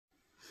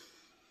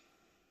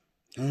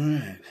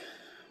Alright,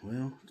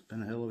 well, it's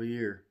been a hell of a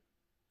year.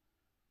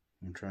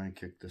 I'm going to try and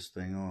kick this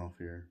thing off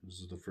here.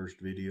 This is the first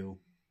video.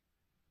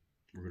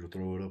 We're going to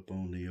throw it up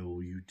on the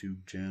old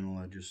YouTube channel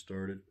I just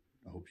started.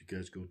 I hope you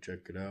guys go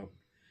check it out.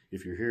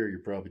 If you're here, you're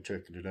probably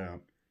checking it out.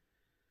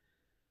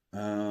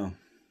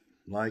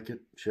 Like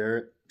it, share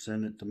it,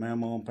 send it to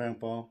Mama and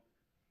Papa.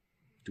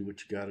 Do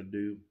what you got to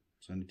do.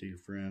 Send it to your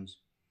friends.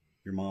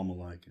 Your mom will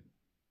like it.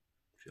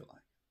 She'll like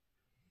it.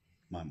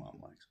 My mom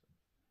likes it.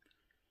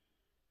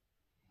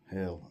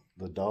 Hell,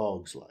 the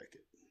dogs like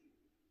it.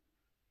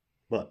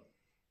 But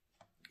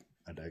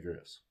I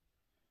digress.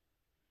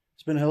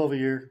 It's been a hell of a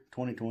year,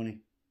 2020.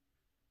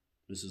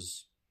 This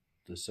is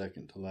the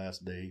second to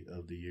last day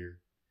of the year.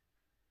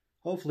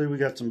 Hopefully we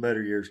got some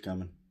better years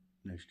coming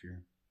next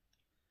year.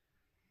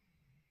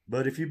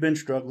 But if you've been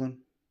struggling,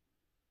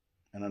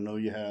 and I know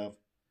you have,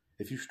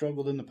 if you've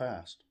struggled in the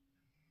past,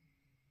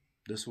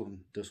 this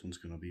one's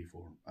going to be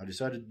for them. I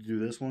decided to do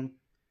this one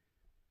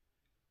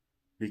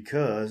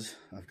because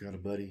I've got a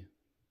buddy.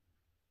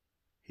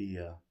 He's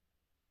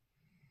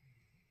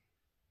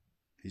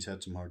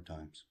had some hard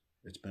times.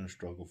 It's been a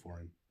struggle for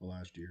him the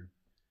last year.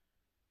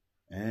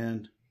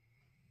 And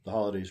the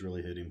holidays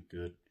really hit him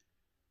good.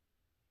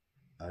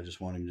 I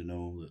just want him to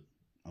know that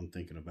I'm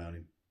thinking about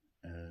him.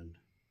 And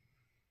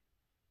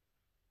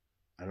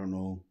I don't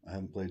know, I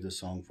haven't played this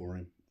song for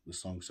him.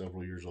 This song's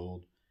several years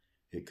old.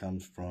 It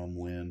comes from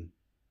when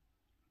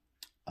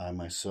I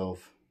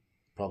myself,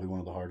 probably one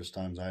of the hardest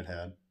times I'd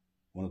had.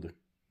 One of the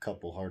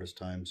couple hardest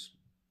times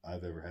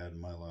I've ever had in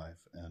my life.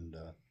 And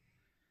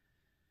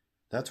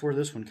that's where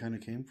this one kind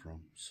of came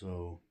from.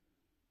 So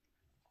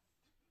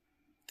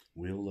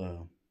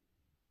we'll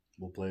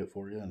play it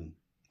for you, and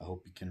I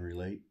hope you can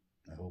relate.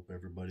 I hope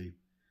everybody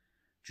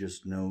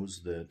just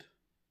knows that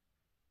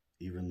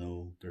even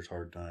though there's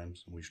hard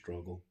times and we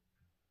struggle,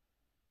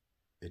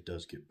 it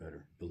does get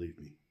better. Believe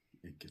me,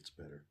 it gets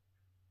better.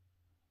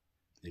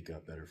 It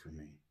got better for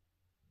me.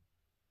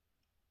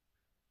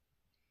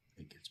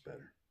 It gets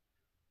better.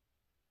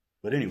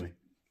 But anyway,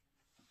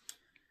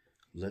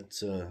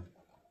 let's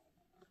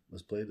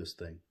play this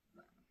thing.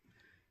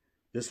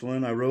 This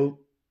one I wrote,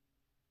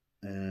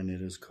 and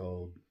it is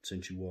called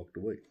Since You Walked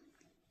Away.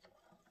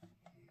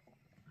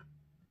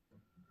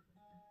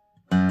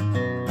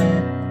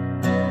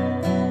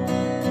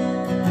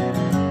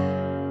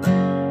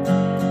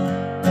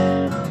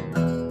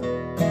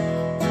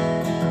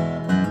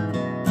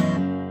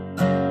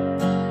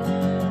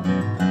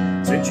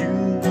 Since you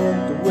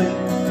walked away,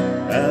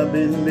 I've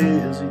been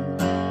busy.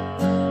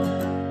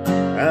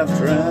 I've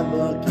tried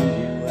blocking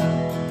you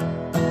out.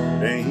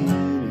 It ain't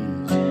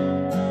easy.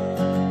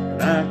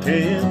 And I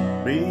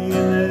can't be in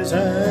this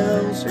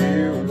house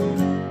here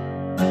alone.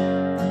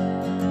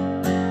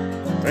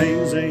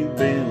 Things ain't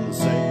been the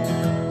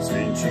same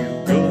since you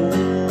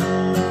gone.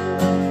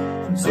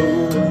 So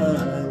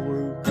I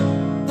work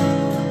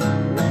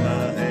with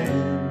my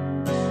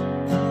hands,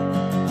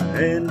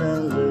 and I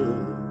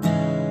love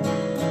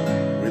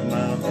with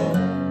my heart.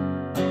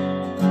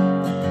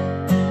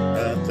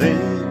 I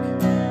think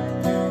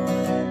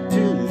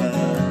to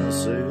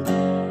myself,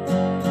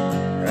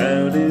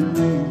 how did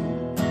we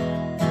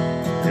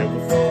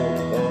ever fall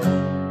apart?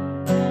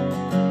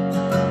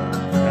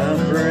 I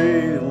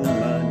pray on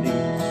my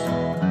knees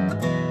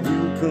you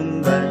come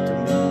back to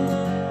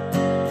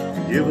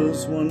me, give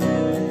us one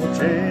more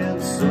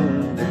chance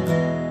someday.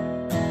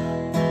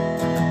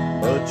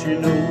 But you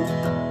know,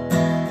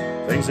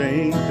 things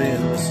ain't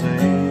been the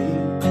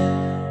same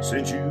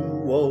since you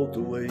walked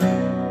away.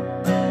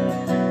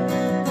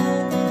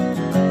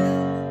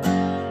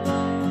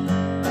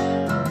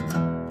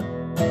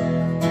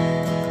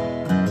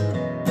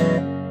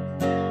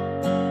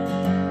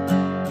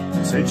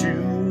 Since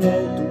you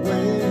walked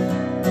away,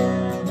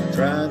 I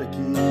try to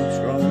keep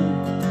strong,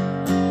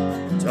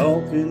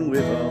 talking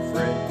with our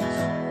friends.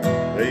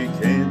 They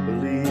can't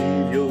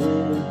believe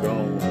you're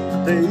gone.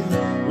 They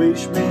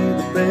wish me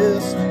the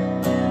best,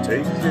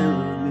 take care of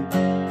me.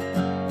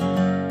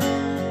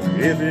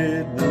 If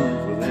it weren't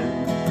for them,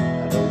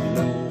 I don't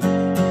know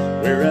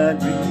where I'd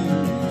be.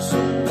 So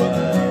I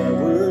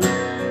work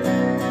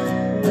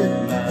with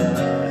my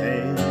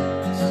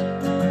hands,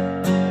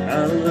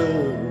 I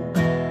love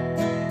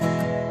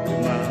with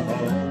my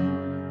heart.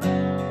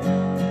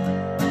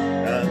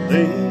 I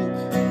think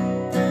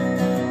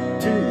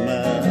to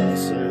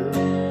myself,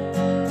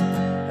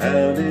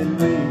 how did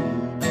we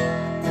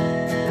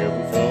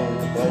ever fall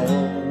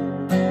apart?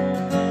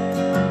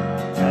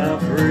 I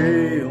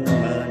pray on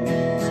my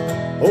knees,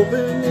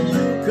 hoping that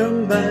you'll come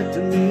back to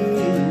me,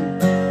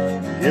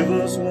 give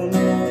us one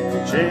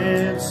more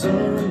chance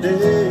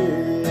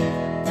someday.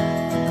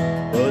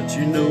 But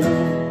you know,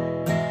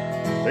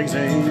 things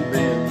ain't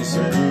been the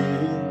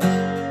same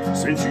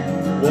since you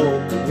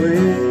walked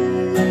away.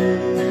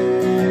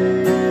 You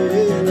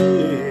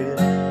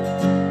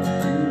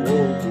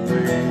walked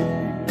away.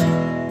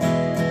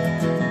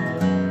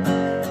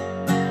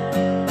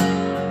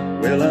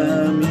 Well,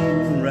 I'm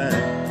eating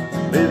right,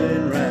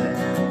 living right.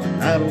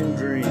 I don't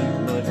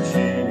dream much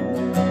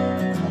anymore. I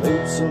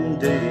hope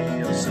someday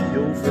day I'll see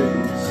your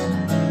face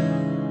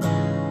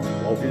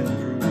walking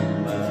through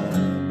my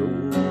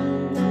door.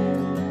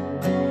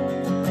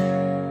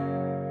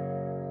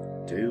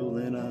 Till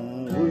then I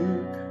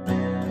work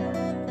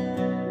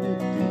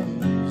with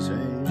these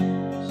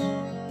hands,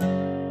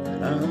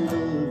 and I love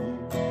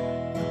you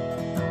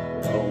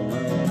with all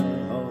my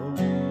heart.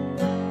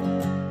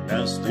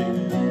 I still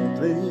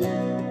think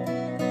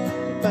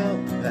about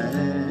the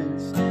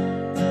past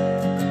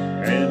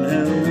and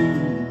how we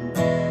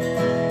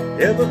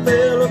ever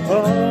fell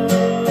apart.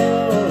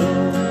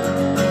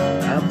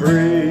 I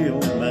pray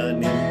on my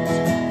knees,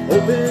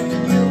 hoping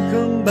you'll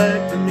come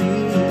back to me,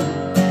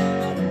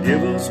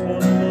 give us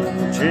one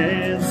more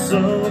chance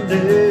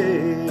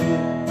someday.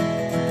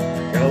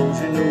 'Cause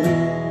you know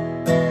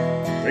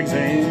things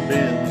ain't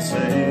been the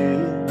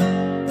same.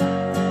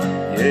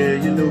 Yeah,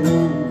 you know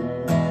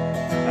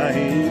I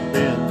ain't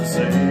been the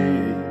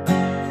same.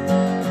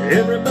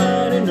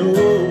 Everybody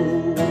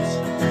knows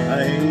I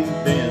ain't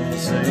been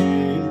the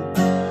same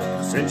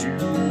since you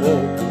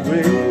walked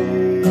away.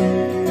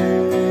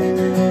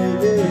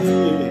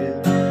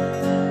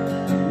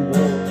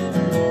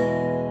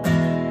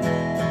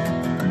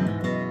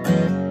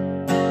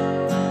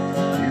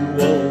 You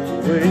walked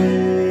away.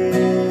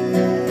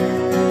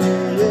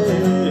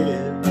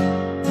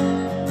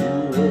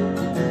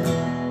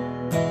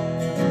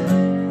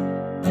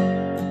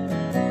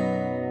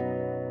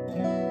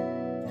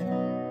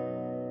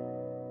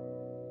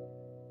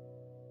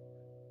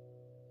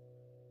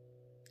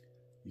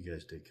 You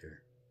guys take care.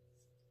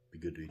 Be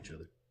good to each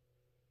other.